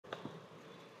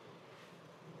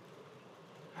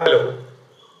Hello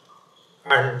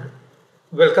and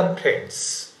welcome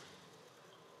friends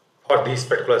for this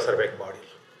particular surveying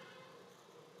module.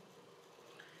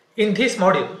 In this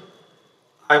module,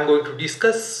 I am going to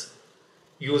discuss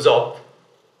use of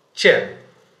chain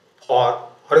for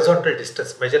horizontal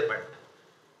distance measurement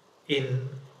in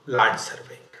land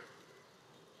surveying.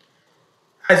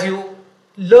 As you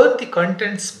learn the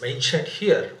contents mentioned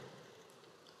here,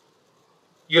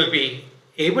 you will be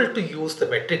able to use the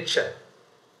metric chain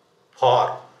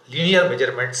for linear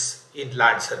measurements in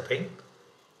land surveying,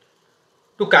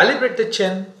 to calibrate the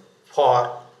chain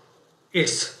for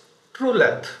its true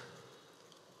length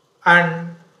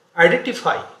and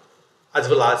identify as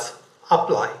well as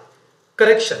apply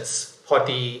corrections for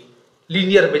the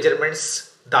linear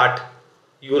measurements that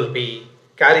you will be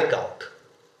carrying out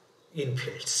in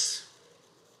fields.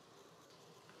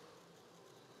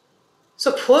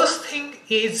 So first thing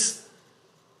is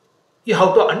you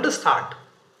have to understand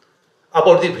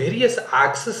about the various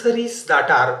accessories that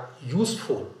are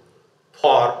useful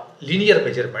for linear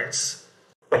measurements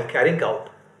while carrying out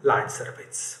land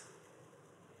surveys.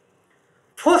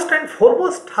 First and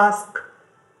foremost task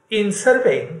in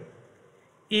surveying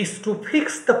is to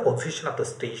fix the position of the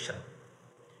station.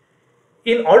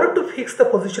 In order to fix the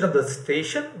position of the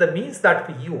station, the means that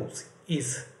we use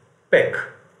is peg.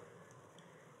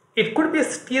 It could be a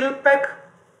steel peg,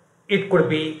 it could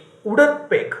be wooden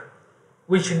peg,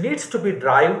 which needs to be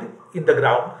driven in the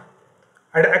ground,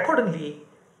 and accordingly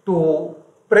to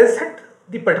present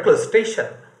the particular station,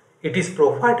 it is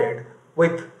provided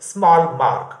with small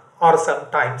mark or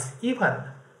sometimes even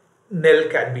nail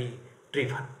can be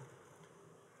driven.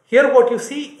 Here what you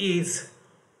see is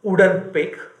wooden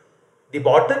peg. The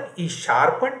bottom is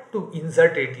sharpened to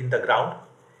insert it in the ground.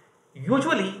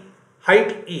 Usually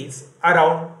height is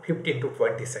around 15 to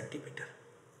 20 centimeter.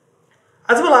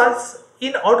 As well as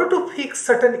in order to fix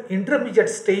certain intermediate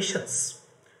stations,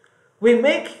 we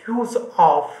make use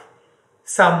of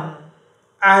some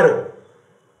arrow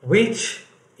which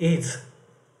is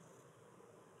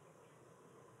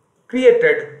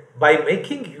created by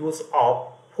making use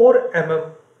of 4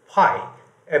 mm 5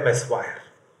 ms wire.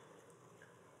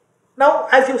 Now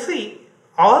as you see,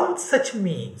 all such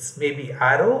means, maybe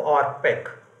arrow or peg,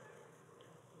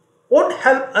 won't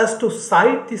help us to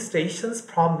sight the stations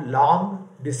from long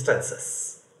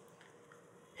distances.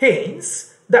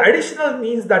 Hence, the additional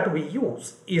means that we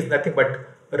use is nothing but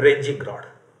ranging rod.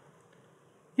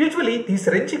 Usually, this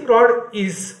ranging rod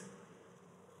is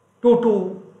 2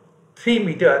 to 3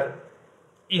 meter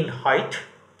in height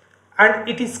and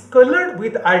it is colored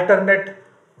with alternate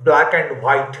black and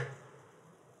white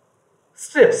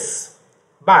strips,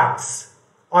 bands,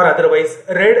 or otherwise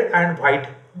red and white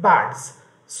bands,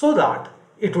 so that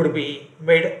it would be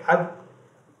made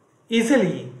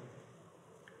easily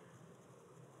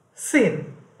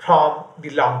seen from the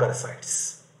longer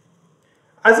sides.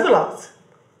 As well as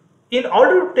in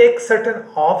order to take certain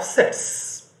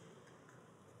offsets,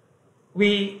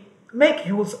 we make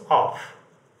use of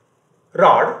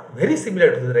rod very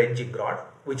similar to the ranging rod,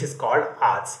 which is called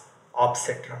as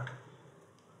offset rod.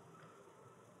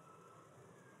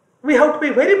 We have to be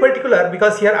very particular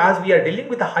because here, as we are dealing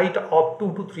with a height of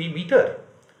 2 to 3 meter,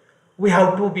 we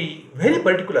have to be very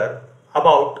particular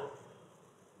about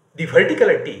the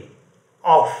verticality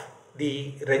of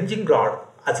the ranging rod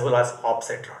as well as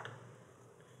offset rod.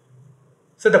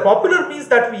 So the popular means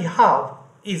that we have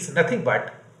is nothing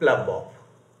but plumb bob.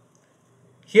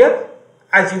 Here,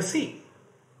 as you see,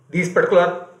 this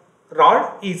particular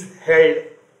rod is held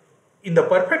in the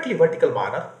perfectly vertical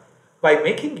manner by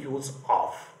making use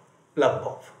of plumb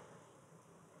bob.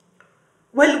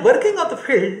 While working on the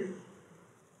field,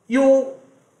 you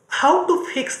have to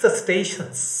fix the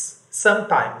stations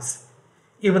sometimes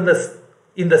even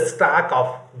in the stack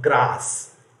of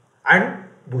grass and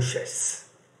bushes.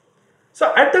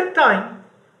 So at that time,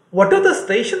 what are the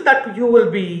station that you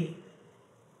will be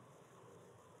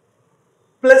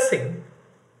placing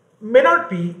may not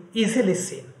be easily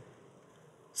seen.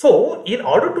 So in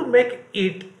order to make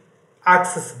it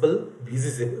accessible,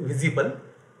 visible,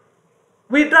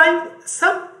 we drive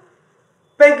some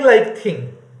peg-like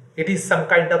thing. It is some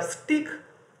kind of stick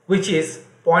which is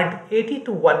 0.80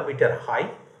 to 1 meter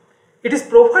high. It is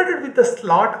provided with the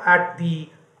slot at the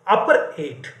upper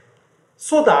end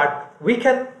so that we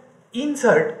can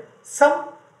insert some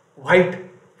white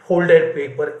folded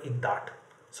paper in that.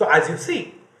 So as you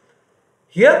see,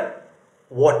 here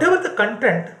whatever the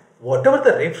content, whatever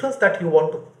the reference that you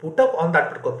want to put up on that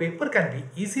particular paper can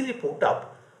be easily put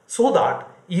up, so that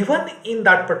even in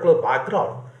that particular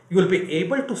background you will be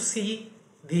able to see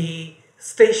the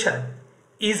station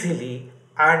easily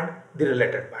and the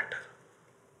related matter.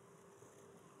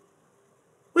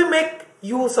 make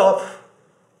use of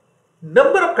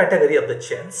number of category of the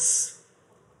chains,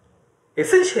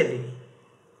 essentially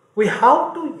we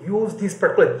have to use this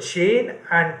particular chain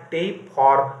and tape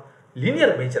for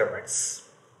linear measurements.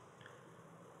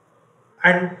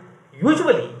 And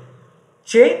usually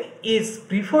chain is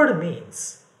preferred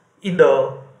means in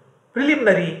the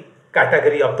preliminary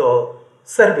category of the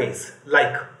surveys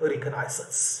like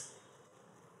reconnaissance.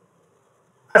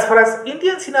 As far as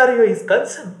Indian scenario is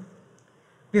concerned,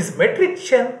 this metric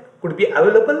chain could be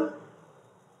available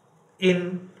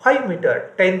in 5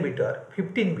 meter, 10 meter,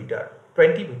 15 meter,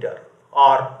 20 meter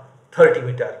or 30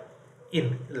 meter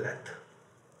in length.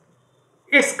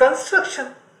 Its construction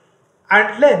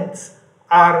and lengths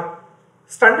are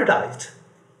standardized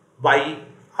by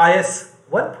IS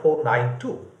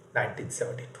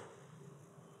 1492-1972.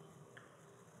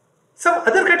 Some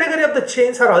other category of the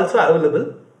chains are also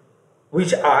available,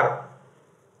 which are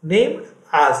named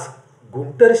as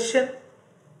Gunter's chain.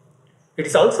 It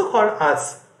is also called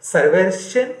as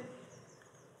Surveyor's chain.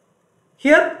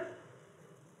 Here,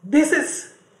 this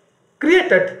is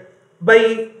created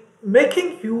by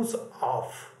making use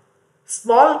of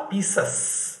small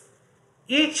pieces,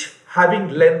 each having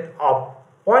length of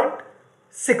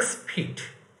 0.6 feet.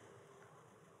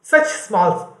 Such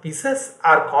small pieces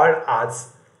are called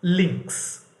as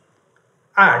links,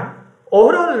 and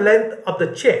overall length of the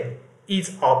chain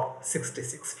is of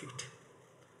 66 feet.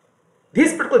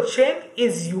 This particular chain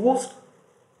is used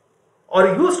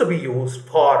or used to be used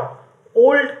for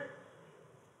old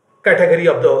category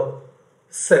of the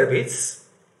surveys.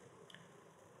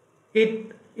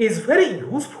 It is very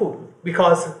useful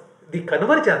because the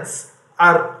convergence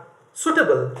are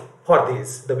suitable for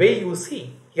this. The way you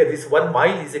see here, this 1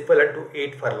 mile is equivalent to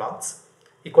 8 furlongs,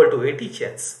 equal to 80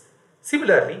 chains.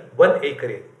 Similarly, 1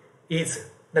 acre is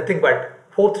nothing but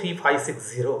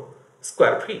 43560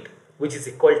 square feet, which is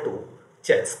equal to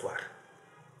chain square.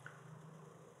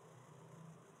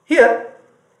 Here,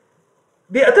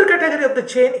 the other category of the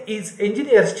chain is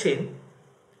engineer's chain,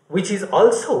 which is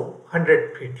also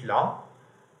 100 feet long,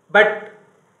 but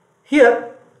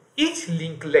here each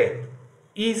link length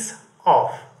is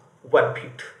of 1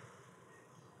 feet.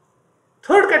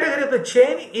 Third category of the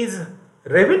chain is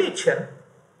revenue chain,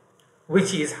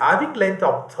 which is having length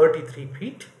of 33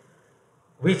 feet,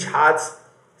 which has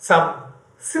some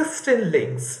 16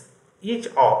 links, each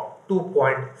of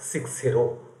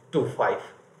 2.6025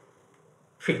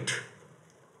 feet.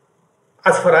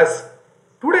 As far as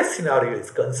today's scenario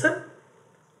is concerned,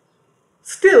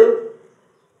 still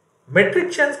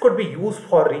metric chains could be used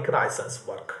for reconnaissance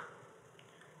work,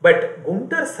 but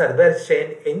Gunter's, surveyor's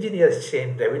chain, engineer's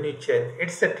chain, revenue chain,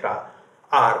 etc.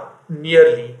 are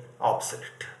nearly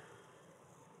obsolete.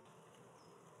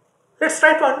 Let's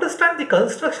try to understand the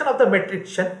construction of the metric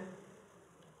chain.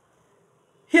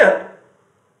 Here,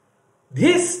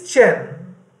 this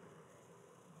chain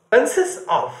consists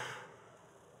of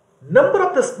number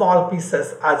of the small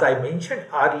pieces, as I mentioned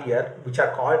earlier, which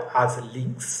are called as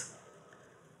links.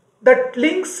 That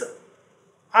links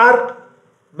are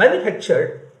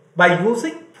manufactured by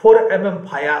using 4 mm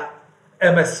via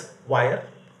MS wire,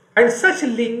 and such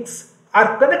links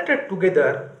are connected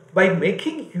together by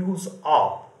making use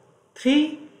of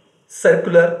 3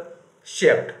 circular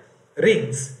shaped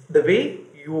rings, the way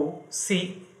you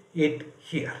see it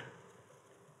here.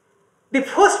 The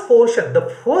first portion, the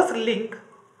first link,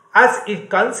 as it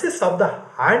consists of the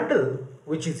handle,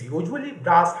 which is usually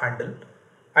brass handle,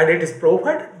 and it is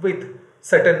provided with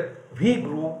certain V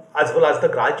groove as well as the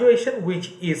graduation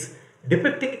which is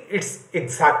depicting its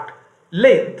exact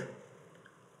length,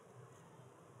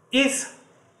 is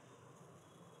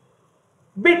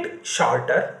bit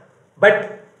shorter,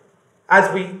 but as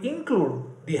we include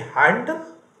the handle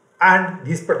and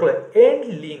this particular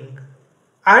end link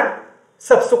and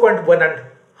subsequent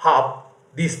 1.5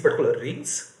 these particular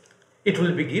rings, it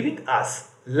will be giving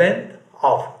us length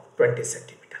of 20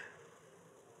 centimeter.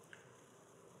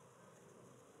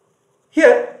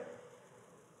 Here,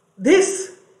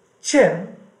 this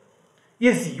chain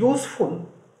is useful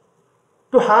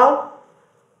to have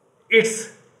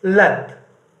its length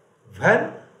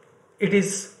when it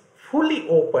is fully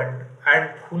opened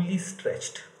and fully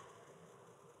stretched.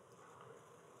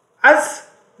 As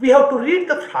we have to read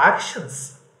the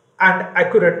fractions and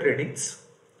accurate readings,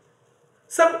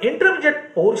 some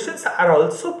intermediate portions are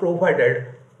also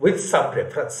provided with some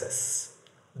references.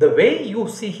 The way you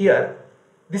see here,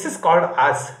 this is called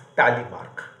as tally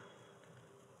mark.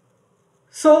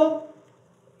 So,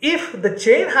 if the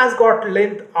chain has got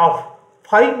length of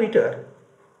 5 meter,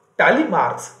 tally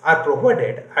marks are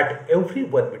provided at every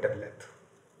 1 meter length.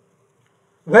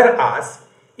 Whereas,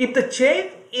 if the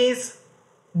chain is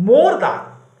more than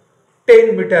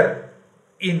 10 meter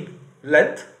in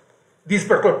length, these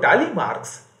particular tally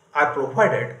marks are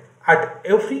provided at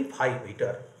every 5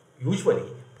 meter,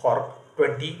 usually for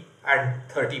 20 and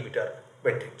 30 meter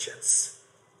metric chains.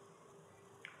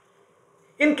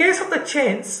 In case of the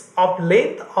chains of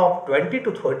length of 20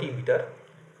 to 30 meter,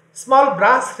 small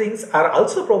brass rings are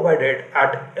also provided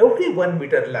at every 1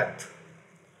 meter length,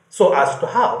 so as to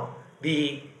have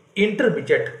the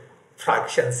intermediate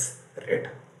fractions read.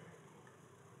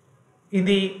 In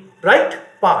the right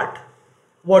part,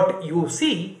 what you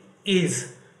see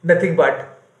is nothing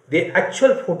but the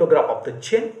actual photograph of the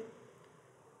chain.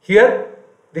 Here,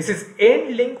 this is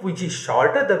end link which is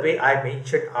shorter the way I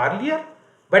mentioned earlier,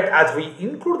 but as we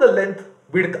include the length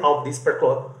width of this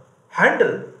particular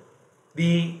handle,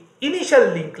 the initial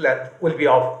link length will be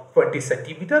of 20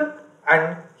 centimeter,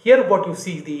 and here what you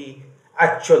see the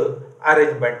actual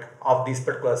arrangement of these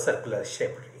particular circular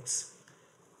shaped rings.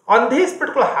 On this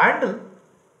particular handle,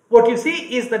 what you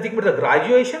see is nothing but the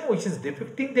graduation which is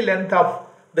depicting the length of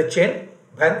the chain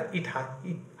when it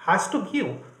has to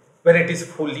give when it is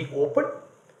fully open.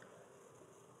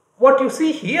 What you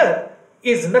see here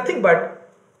is nothing but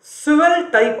swivel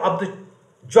type of the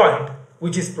joint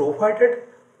which is provided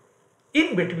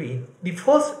in between the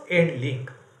first end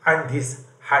link and this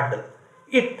handle.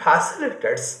 It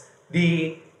facilitates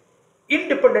the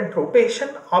independent rotation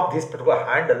of this particular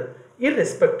handle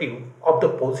irrespective of the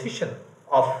position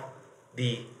of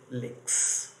the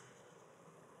links.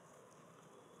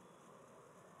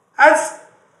 As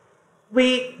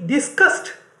we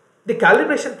discussed the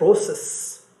calibration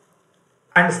process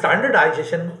and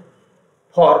standardization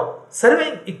for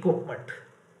surveying equipment,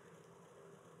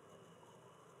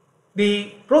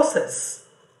 the process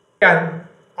can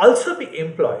also be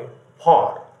employed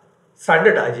for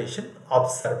standardization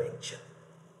of surveying chain.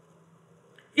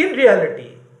 In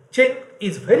reality, chain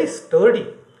is very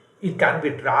sturdy. It can be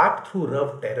dragged through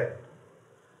rough terrain.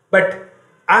 But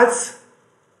as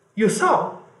you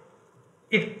saw,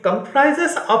 it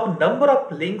comprises of number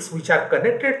of links which are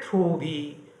connected through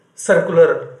the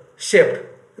circular shaped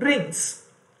rings.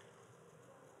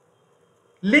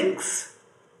 Links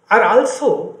are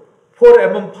also 4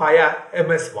 mm via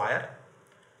MS wire.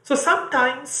 So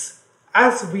sometimes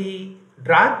as we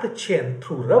drag the chain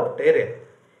through rough terrain,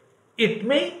 it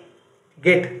may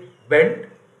get bent.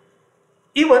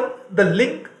 Even the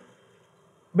link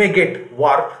may get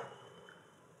warped.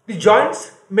 The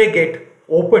joints may get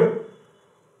opened.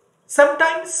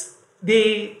 Sometimes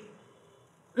the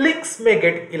links may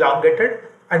get elongated,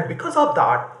 and because of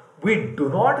that we do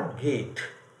not get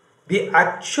the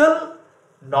actual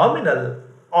nominal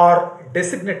or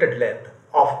designated length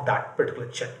of that particular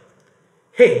chain.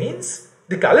 Hence,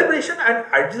 the calibration and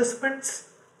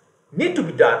adjustments need to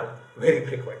be done very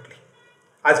frequently.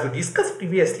 As we discussed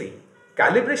previously,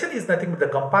 calibration is nothing but the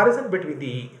comparison between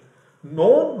the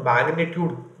known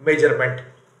magnitude measurement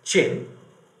chain.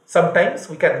 Sometimes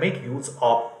we can make use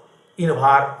of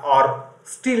invar or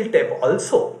steel tape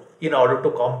also in order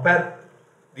to compare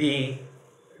the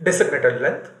designated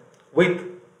length with,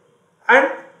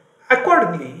 and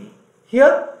accordingly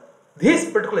here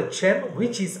this particular chain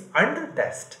which is under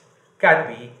test can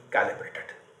be calibrated.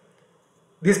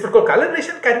 This particular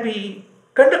calibration can be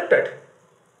conducted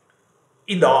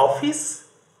in the office,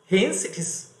 hence it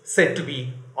is said to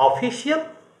be official,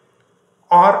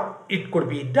 or it could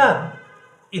be done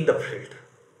in the field.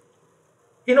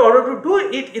 In order to do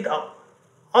it in the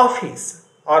office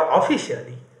or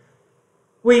officially,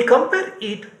 we compare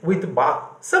it with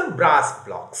some brass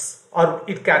blocks, or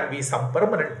it can be some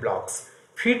permanent blocks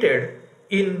fitted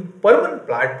in permanent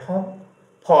platform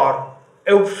for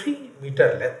every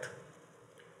meter length.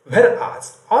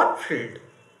 Whereas on field,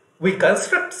 we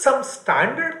construct some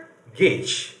standard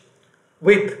gauge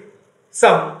with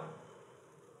some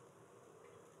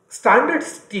standard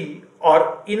steel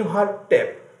or invar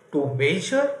tape to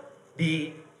measure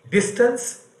the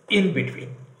distance in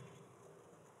between.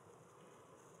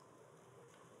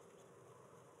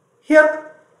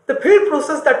 Here, the field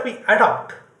process that we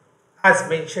adopt, as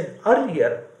mentioned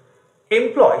earlier,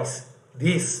 employs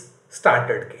this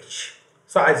standard gauge.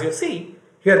 So as you see,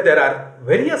 here there are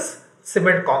various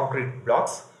cement concrete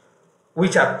blocks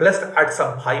which are placed at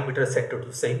some 5 meter center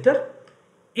to center.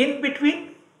 In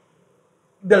between,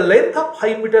 the length of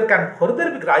 5 meter can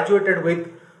further be graduated with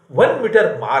 1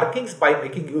 meter markings by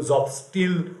making use of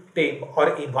steel tape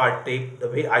or invar tape, the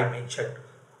way I mentioned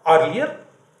earlier.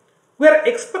 We are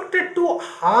expected to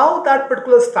have that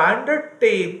particular standard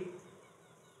tape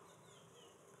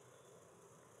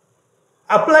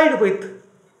applied with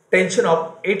tension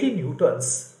of 80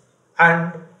 newtons,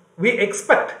 and we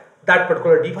expect that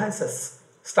particular devices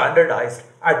standardized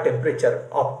at temperature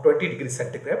of 20 degrees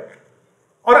centigrade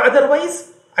or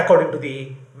otherwise according to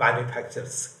the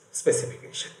manufacturer's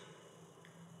specification.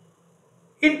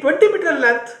 In 20-meter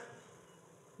length,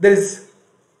 there is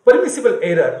permissible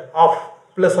error of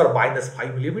plus or minus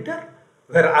 5 millimeter,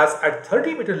 whereas at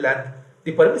 30-meter length,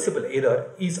 the permissible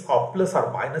error is of plus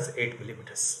or minus 8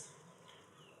 millimeters.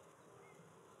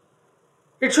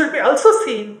 It should be also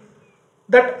seen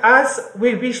that as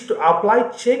we wish to apply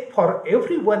check for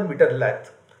every 1 meter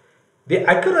length, the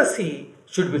accuracy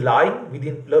should be lying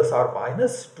within plus or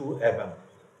minus 2 mm.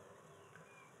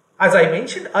 As I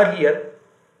mentioned earlier,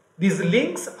 these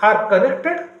links are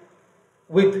connected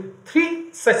with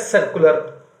 3 such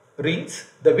circular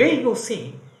rings. The way you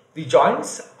see, the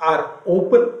joints are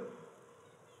open.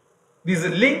 These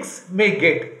links may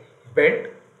get bent.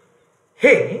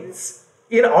 Hence,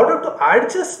 in order to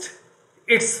adjust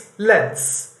its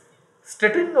lengths,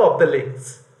 straightening of the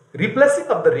links, replacing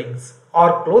of the rings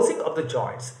or closing of the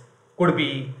joints could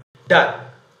be done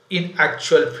in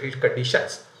actual field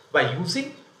conditions by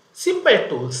using simple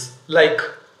tools like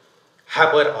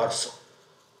hammer or saw.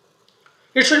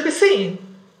 It should be seen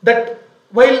that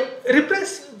while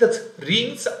replacing the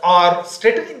rings or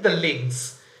straightening the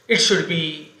links, it should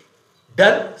be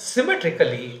done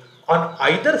symmetrically on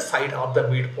either side of the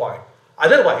midpoint.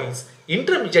 Otherwise,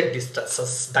 intermediate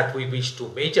distances that we wish to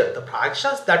measure, the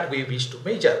fractions that we wish to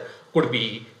measure could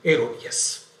be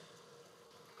erroneous.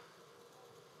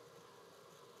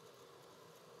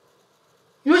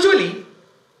 Usually,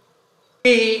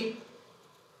 the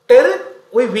terrain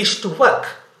we wish to work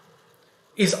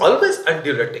is always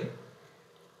undulating,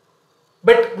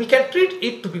 but we can treat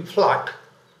it to be flat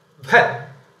when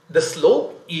the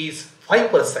slope is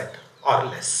 5% or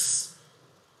less.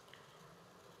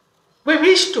 We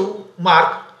wish to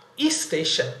mark each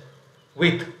station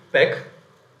with peg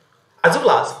as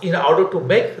well as in order to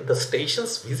make the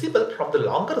stations visible from the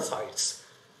longer sides,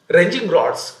 ranging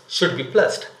rods should be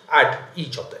placed at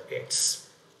each of the ends.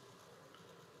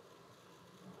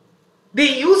 The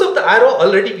use of the arrow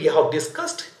already we have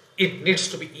discussed. It needs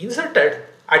to be inserted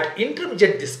at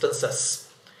intermediate distances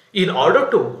in order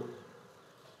to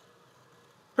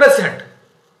present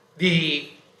the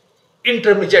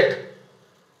intermediate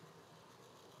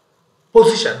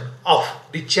position of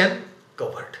the chain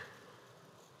covered.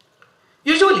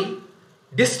 Usually,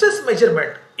 distance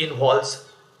measurement involves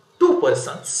 2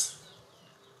 persons.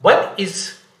 One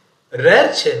is rear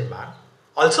chainman,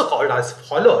 also called as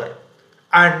follower,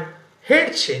 and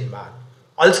head chainman,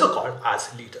 also called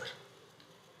as leader.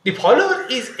 The follower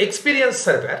is experienced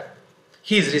surveyor.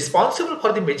 He is responsible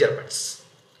for the measurements.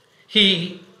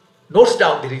 He notes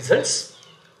down the results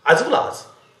as well as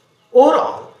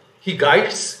overall he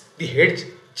guides the head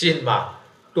chainman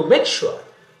to make sure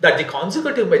that the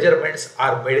consecutive measurements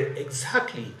are made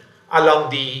exactly along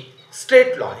the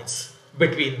straight lines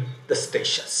between the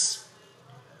stations.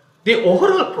 The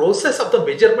overall process of the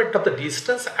measurement of the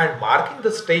distance and marking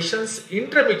the stations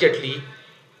intermediately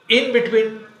in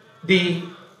between the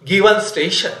given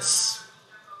stations,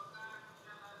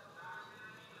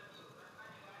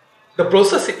 the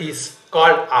process is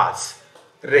called as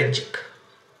ranging.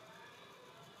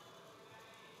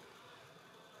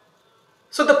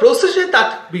 So the procedure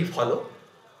that we follow,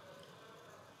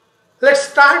 let's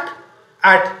start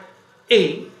at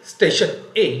A, station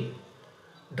A,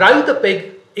 drive the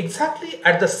peg exactly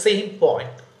at the same point,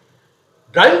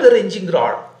 drive the ranging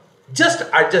rod just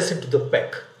adjacent to the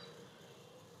peg.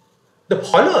 The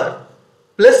follower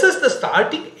places the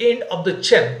starting end of the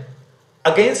chain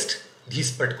against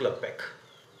this particular peg.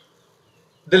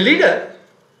 The leader,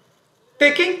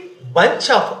 taking bunch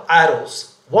of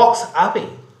arrows, walks away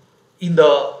in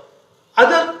the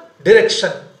other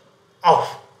direction of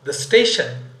the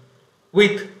station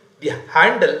with the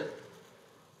handle,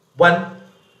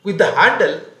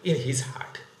 in his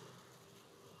hand.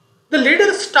 The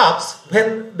leader stops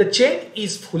when the chain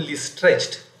is fully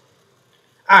stretched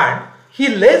and he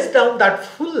lays down that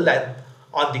full length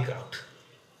on the ground.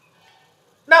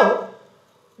 Now,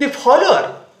 the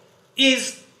follower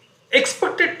is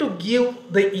expected to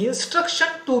give the instruction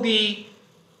to the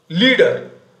leader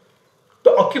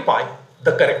to occupy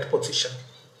the correct position.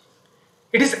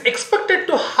 It is expected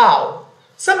to have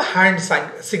some hand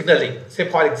signaling. Say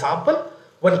for example,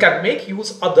 one can make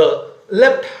use of the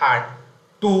left hand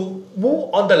to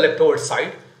move on the leftward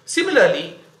side.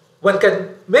 Similarly, one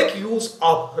can make use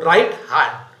of right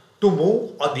hand to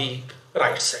move on the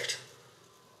right side.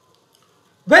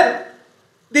 When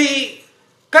the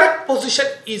correct position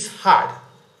is had,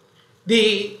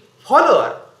 the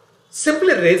follower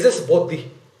simply raises both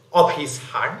of his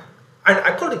hand and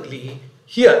accordingly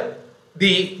here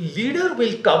the leader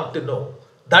will come to know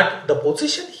that the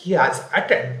position he has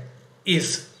attained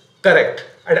is correct,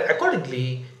 and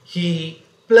accordingly he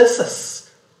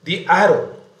places the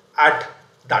arrow at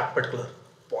that particular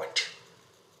point.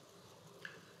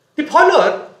 The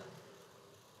follower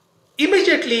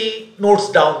immediately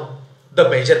notes down the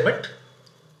measurement.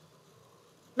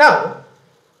 Now,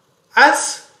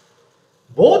 as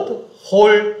both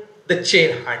hold the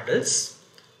chain handles,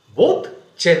 both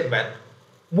chainmen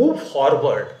move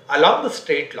forward along the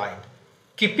straight line,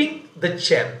 keeping the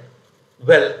chain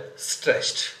well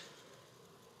stretched.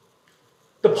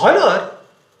 The follower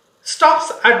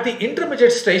stops at the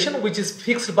intermediate station, which is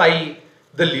fixed by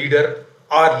the leader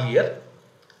earlier,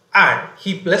 and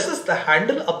he places the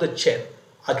handle of the chain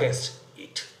against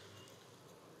it.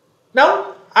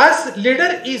 Now, as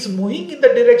leader is moving in the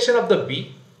direction of the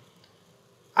B,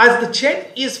 as the chain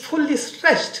is fully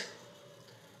stretched,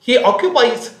 he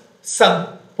occupies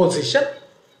some position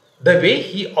the way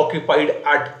he occupied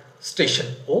at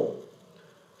station O.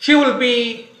 He will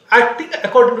be acting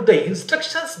according to the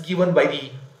instructions given by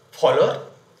the follower.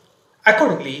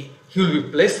 Accordingly, he will be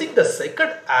placing the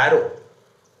second arrow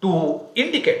to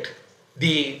indicate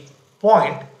the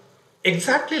point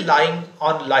exactly lying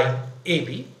on line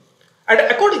AB, and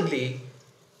accordingly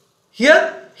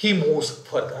here he moves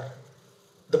further.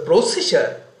 The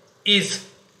procedure is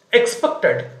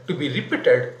expected to be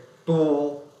repeated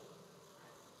till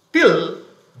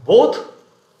both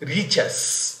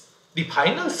reaches the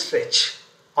final stretch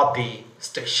of the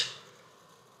station.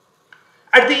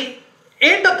 At the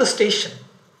end of the station,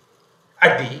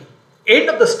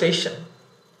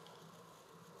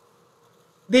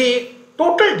 the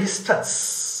total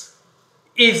distance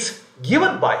is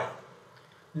given by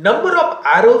number of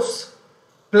arrows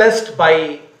placed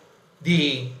by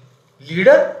the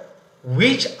leader,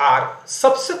 which are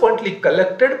subsequently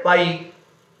collected by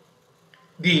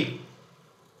the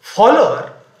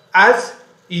follower as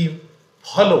he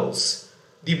follows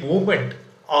the movement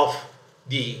of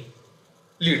the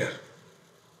leader.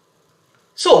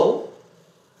 So,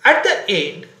 at the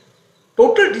end,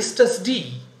 total distance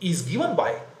D is given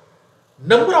by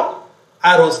number of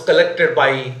arrows collected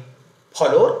by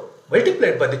follower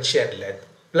multiplied by the chain length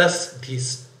plus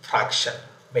this fraction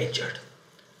measured.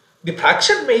 The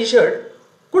fraction measured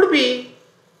could be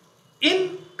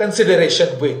in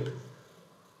consideration with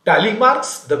tally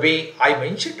marks, the way I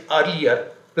mentioned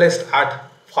earlier, placed at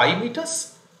 5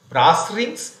 meters, brass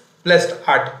rings placed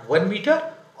at 1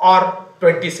 meter or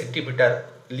 20 centimeter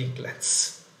link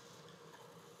lengths.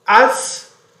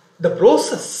 As the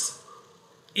process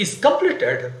is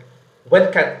completed,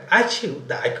 one can achieve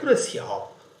the accuracy of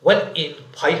 1 in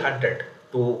 500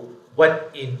 to 1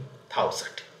 in 1000.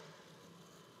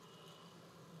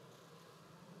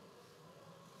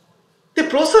 The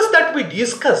process that we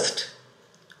discussed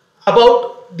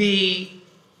about the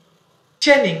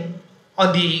chaining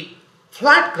on the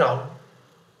flat ground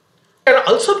can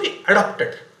also be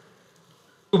adopted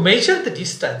to measure the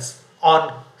distance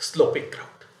on sloping ground.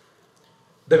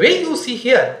 The way you see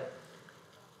here,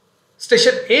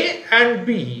 station A and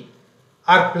B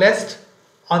are placed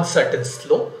on certain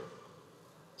slope.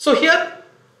 So here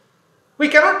we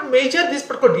cannot measure this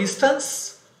particular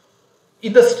distance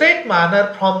in the straight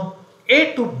manner from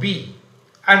A to B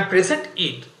and present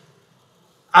it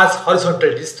as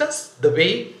horizontal distance the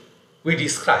way we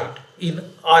described in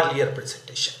earlier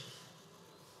presentation.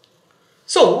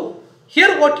 So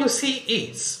here what you see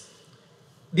is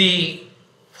the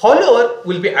follower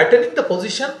will be attaining the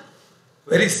position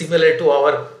very similar to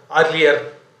our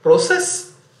earlier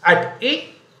process at A.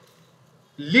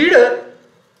 Leader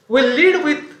will lead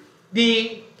with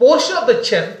the portion of the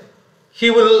chain. He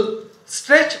will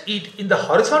stretch it in the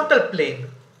horizontal plane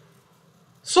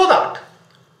so that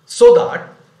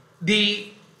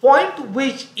the point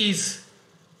which is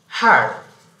had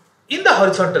in the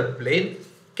horizontal plane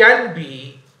can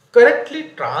be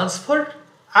correctly transferred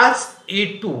as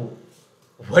A2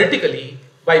 vertically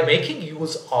by making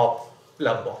use of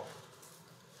plumb bob.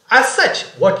 As such,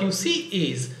 what you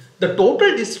see is the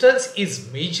total distance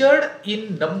is measured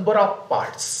in number of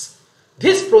parts.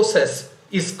 This process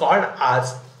is called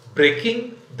as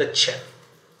breaking the chain.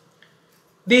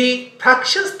 The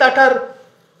fractions that are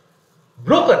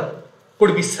broken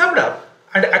could be summed up,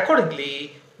 and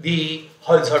accordingly the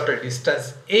horizontal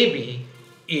distance AB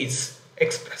is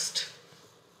expressed.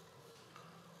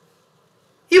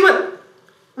 Even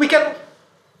we can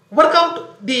work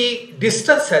out the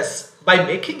distances by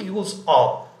making use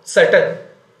of certain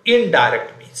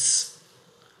indirect means.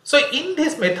 So in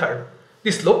this method,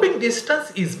 the sloping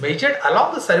distance is measured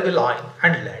along the survey line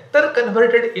and later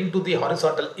converted into the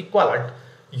horizontal equivalent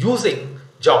using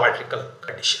geometrical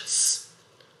conditions.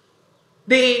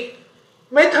 The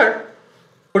method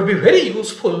would be very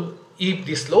useful if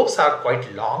the slopes are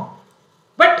quite long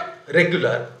but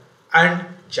regular and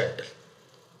gentle.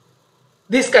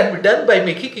 This can be done by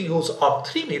making use of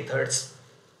three methods.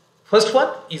 First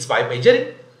one is by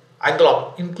measuring angle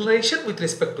of inclination with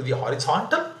respect to the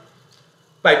horizontal,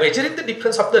 by measuring the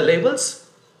difference of the levels,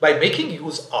 by making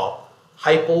use of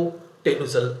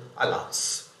hypotenusal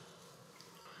allowance.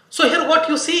 So here what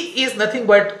you see is nothing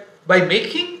but by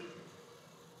making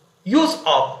use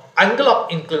of angle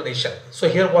of inclination. So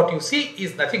here what you see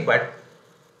is nothing but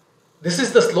this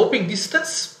is the sloping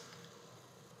distance.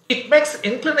 It makes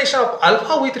inclination of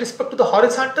alpha with respect to the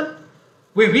horizontal.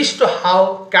 We wish to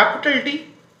have capital D.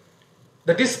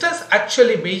 The distance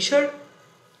actually measured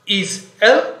is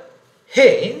L.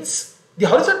 Hence, the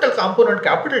horizontal component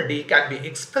capital D can be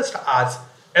expressed as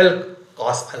L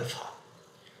cos alpha.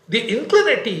 The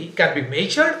inclinity can be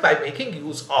measured by making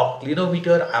use of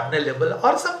clinometer, abney level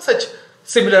or some such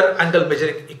similar angle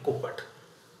measuring equipment.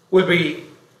 We'll be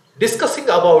discussing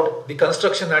about the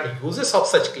construction and uses of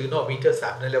such clinometers,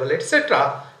 abney level,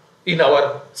 etc. in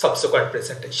our subsequent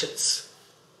presentations.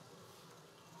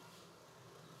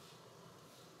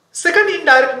 Second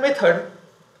indirect method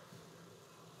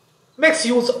makes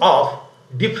use of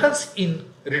difference in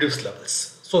reduced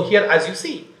levels. So here as you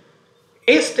see,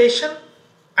 A station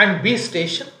and B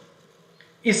station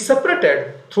is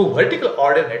separated through vertical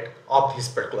ordinate of this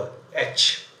particular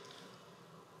H.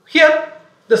 Here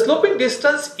the sloping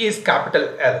distance is capital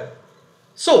L.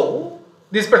 So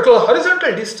this particular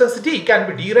horizontal distance D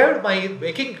can be derived by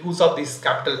making use of this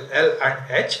capital L and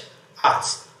H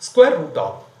as square root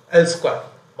of L square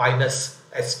minus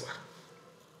H square.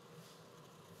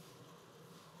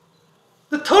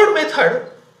 The third method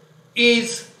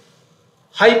is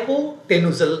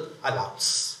hypotenusal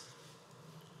allowance.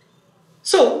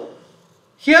 So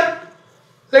here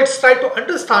let's try to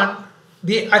understand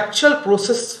the actual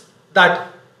process that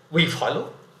we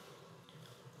follow.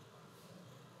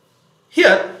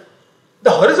 Here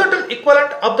the horizontal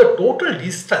equivalent of the total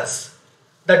distance,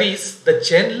 that is the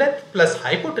chain length plus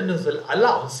hypotenusal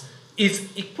allowance, is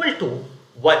equal to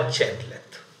one chain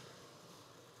length.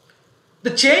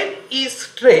 The chain is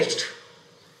stretched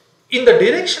in the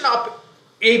direction of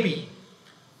AB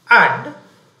and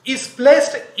is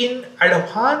placed in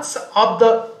advance of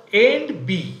the end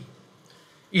B,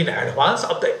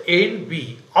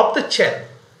 of the chain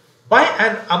by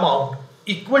an amount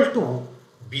equal to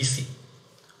BC,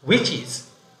 which is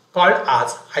called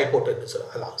as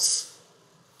hypotenusal allowance.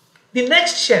 The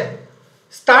next chain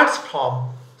starts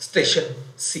from station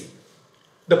C.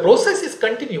 The process is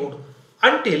continued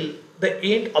until the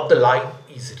end of the line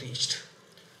is reached.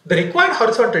 The required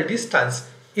horizontal distance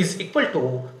is equal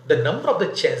to the number of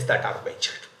the chains that are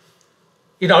measured.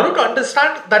 In order to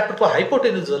understand that particular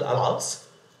hypotenusal allowance,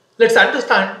 let's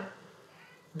understand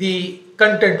the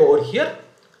content over here.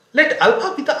 Let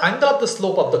alpha be the angle of the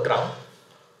slope of the ground.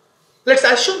 Let's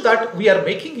assume that we are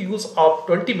making use of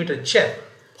 20-meter chain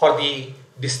for the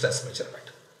distance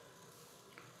measurement.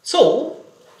 So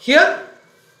here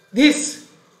this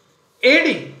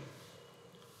AD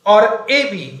or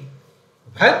AB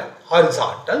when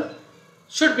horizontal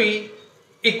should be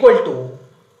equal to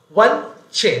one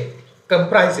chain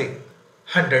comprising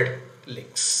 100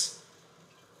 links.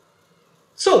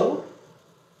 So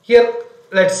here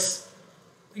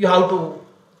you have to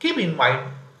keep in mind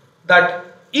that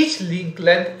each link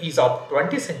length is of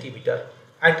 20 centimeter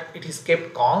and it is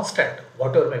kept constant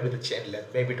whatever may be the chain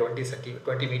length, maybe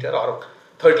 20 meter or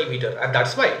 30 meter, and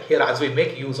that's why here as we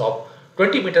make use of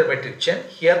 20-meter metric chain,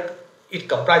 here it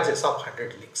comprises of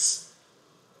 100 links.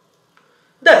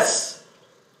 Thus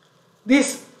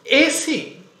this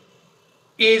AC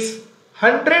is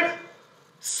 100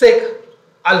 sec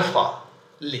alpha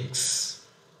links.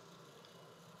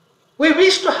 We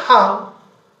wish to have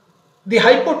the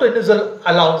hypotenusal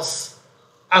allowance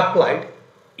applied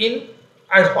in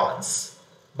advance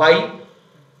by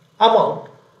amount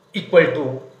equal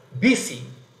to BC.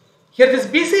 Here this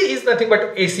BC is nothing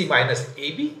but AC minus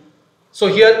AB. So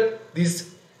here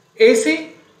this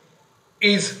AC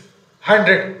is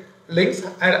 100 links,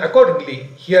 and accordingly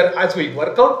here as we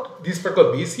work out this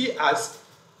particular BC as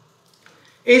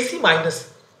AC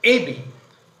minus AB,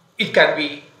 it can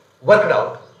be worked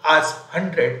out as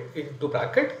 100 into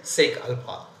bracket sec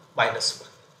alpha minus 1.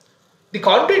 The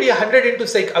quantity 100 into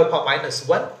sec alpha minus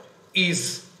 1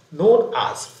 is known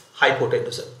as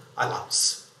hypotenusal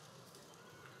allowance.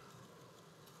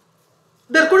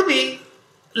 There could be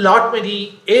lot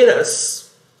many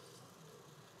errors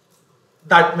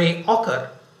that may occur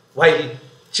while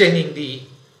chaining the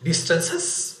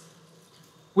distances.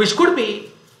 which could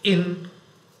be in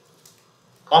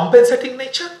compensating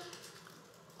nature,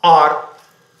 or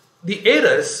the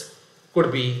errors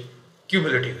could be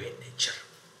cumulative in nature.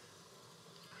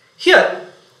 Here,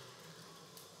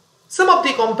 some of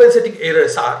the compensating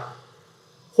errors are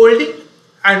holding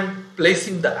and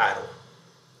placing the arrow.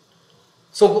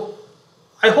 So,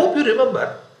 I hope you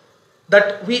remember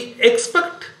that we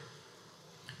expect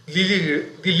the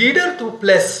leader to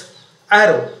place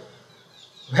arrow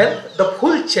when the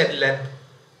full chain length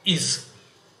is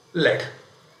led,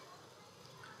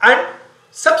 and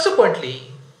subsequently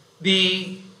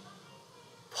the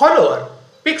follower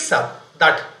picks up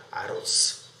that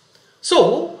arrows.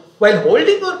 So while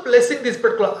holding or placing this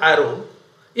particular arrow,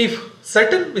 if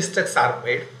certain mistakes are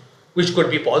made, which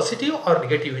could be positive or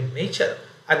negative in nature,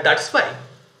 and that's why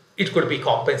it could be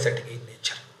compensating in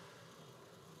nature.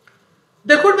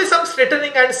 There could be some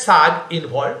straightening and sag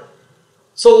involved.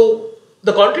 So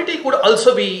the quantity could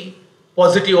also be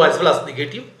positive as well as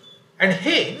negative, and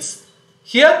hence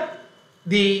here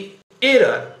the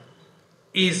error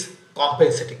is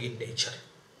compensating in nature.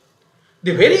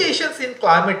 The variations in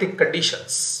climatic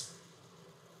conditions,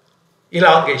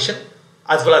 elongation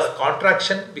as well as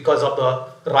contraction because of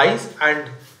the rise and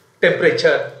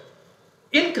temperature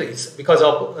increase because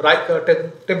of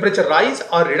temperature rise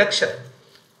or reduction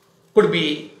could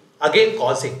be again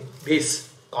causing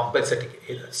these compensating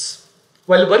errors.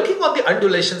 While working on the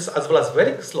undulations as well as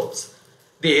varying slopes,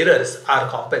 the errors are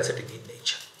compensating in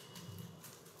nature.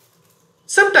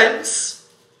 Sometimes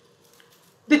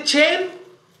the chain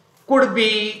could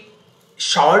be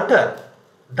shorter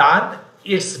than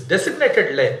its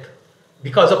designated length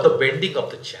because of the bending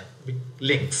of the chain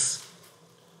links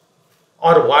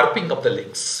or warping of the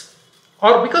links,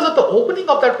 or because of the opening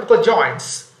of that particular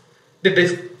joints,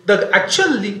 the actual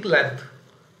link length,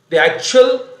 the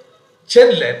actual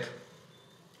chain length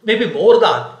may be more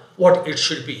than what it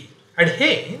should be, and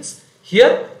hence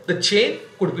here the chain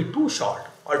could be too short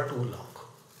or too long.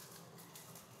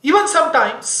 Even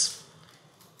sometimes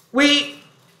we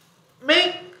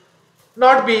may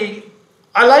not be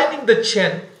aligning the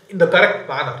chain in the correct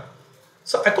manner.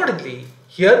 So accordingly,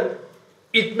 here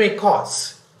it may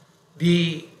cause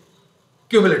the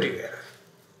cumulative error.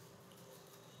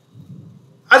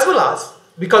 As well as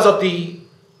because of the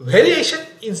variation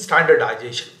in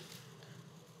standardization,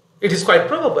 it is quite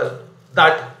probable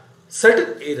that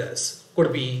certain errors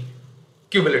could be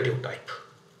cumulative type.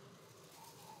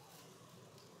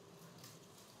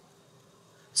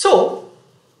 So,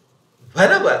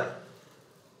 whenever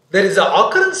there is an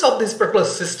occurrence of this particular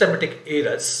systematic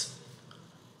errors,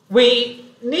 we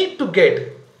need to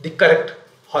get the correct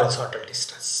horizontal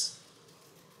distance.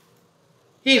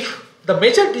 If the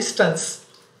measured distance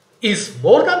is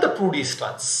more than the true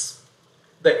distance,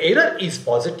 the error is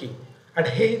positive, and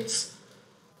hence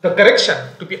the correction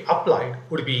to be applied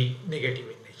would be negative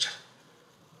in nature.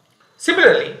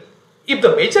 Similarly, if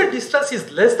the measured distance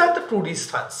is less than the true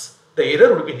distance, the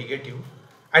error would be negative,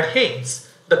 and hence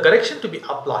the correction to be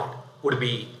applied would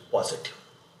be positive.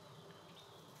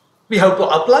 We have to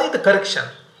apply the correction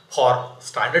for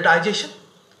standardization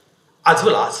as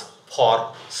well as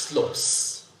for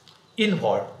slopes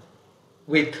involved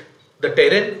with the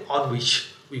terrain on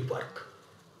which we work.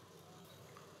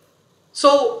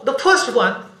 So the first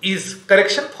one is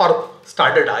correction for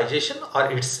standardization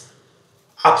or its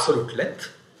absolute length.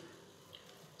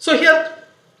 So here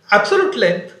absolute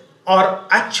length or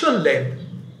actual length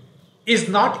is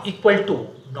not equal to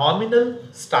nominal,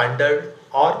 standard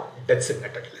or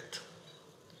designated length.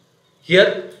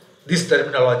 Here this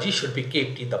terminology should be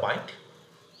kept in the mind.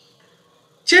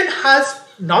 Chain has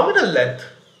nominal length,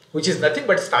 which is nothing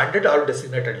but standard or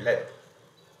designated length.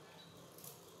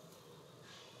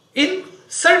 In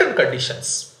certain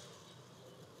conditions,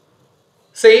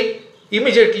 say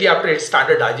immediately after its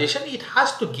standardization, it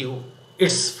has to give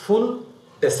its full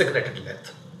designated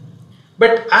length.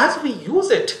 But as we use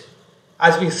it,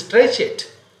 as we stretch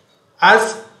it,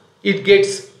 as it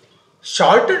gets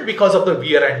shortened because of the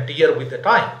wear and tear with the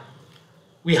time,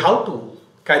 we have to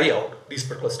carry out this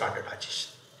particular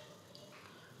standardization.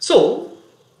 So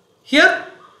here,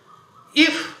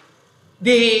 if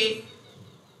the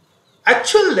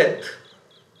actual length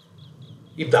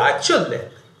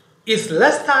is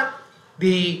less than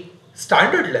the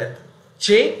standard length,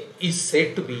 chain is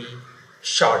said to be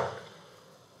short.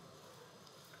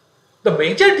 The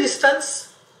measured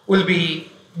distance will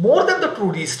be more than the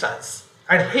true distance,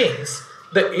 and hence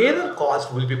the error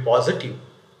caused will be positive,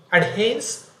 and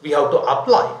hence we have to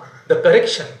apply the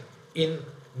correction in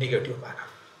negative manner.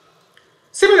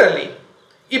 Similarly,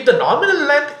 if the nominal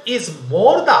length is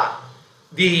more than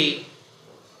the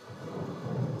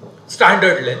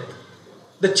standard length,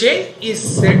 the chain is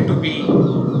said to be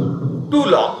too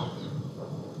long.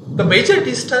 The measured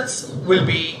distance will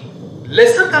be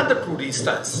lesser than the true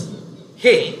distance.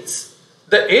 Hence,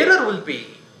 the error will be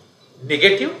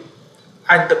negative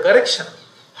and the correction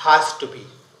has to be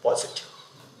positive.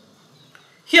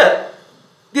 Here,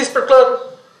 this particular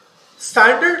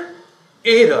standard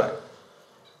error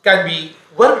can be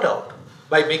worked out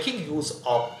by making use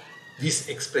of this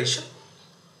expression.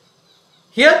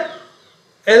 Here,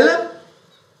 LM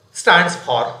stands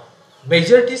for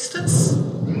measured distance,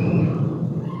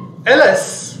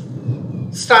 LS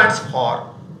stands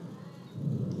for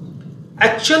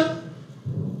actual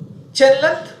chain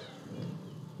length.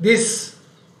 This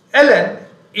Ln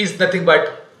is nothing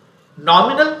but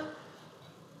nominal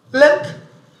length.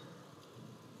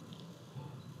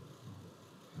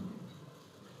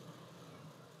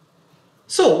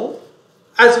 So,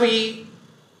 as we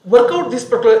work out this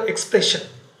particular expression,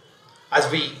 as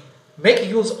we make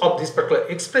use of this particular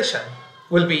expression,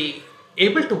 we'll be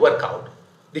able to work out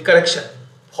the correction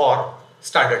for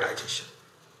standardization.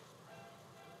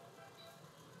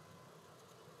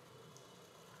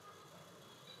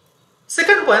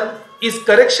 Second one is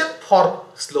correction for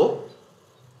slope.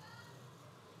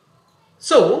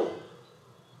 So,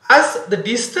 as the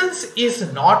distance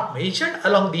is not measured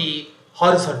along the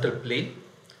horizontal plane,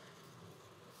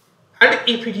 and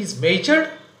if it is measured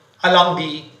along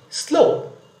the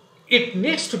slope, it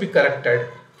needs to be corrected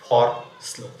for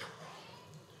slope.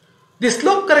 The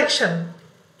slope correction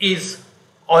is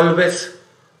always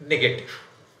negative.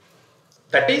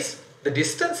 That is, the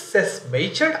distances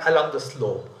measured along the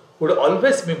slope would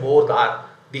always be more than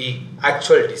the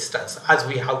actual distance, as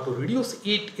we have to reduce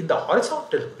it in the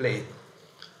horizontal plane.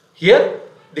 Here,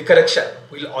 the correction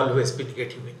will always be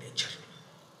negative in nature.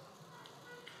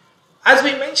 As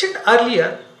we mentioned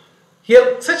earlier,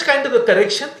 here such kind of a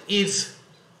correction is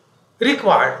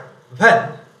required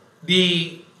when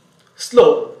the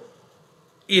slope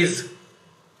is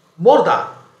more than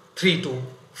 3 to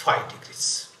 5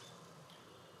 degrees.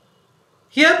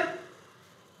 Here,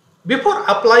 before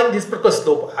applying this particular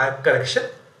slope correction,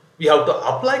 we have to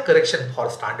apply correction for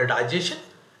standardization,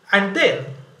 and then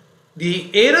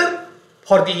the error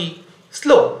for the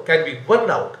slope can be worked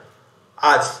out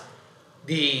as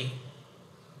the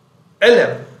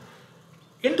Lm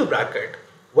into bracket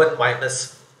 1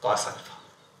 minus cos alpha.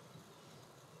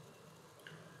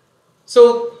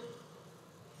 So,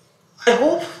 I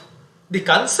hope the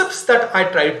concepts that I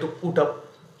tried to put up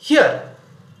here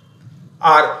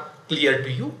are clear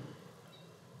to you.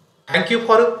 Thank you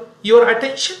for your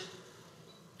attention.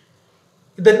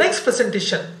 In the next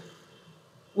presentation,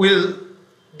 we'll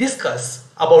discuss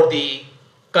about the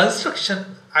construction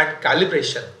and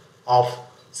calibration of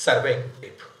surveying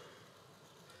tape.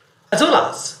 As well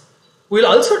as, we'll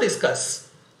also discuss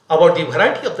about the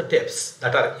variety of the tapes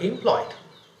that are employed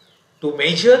to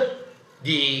measure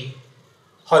the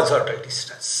horizontal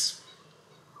distance.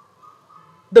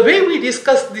 The way we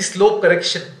discuss the slope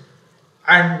correction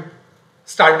and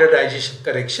standardization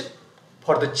correction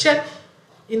for the chain,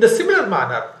 in the similar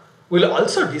manner, we'll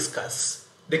also discuss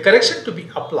the correction to be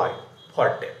applied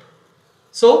for tape.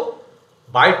 So,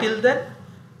 bye till then.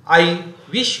 I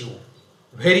wish you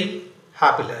very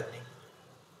happy learning.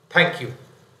 Thank you.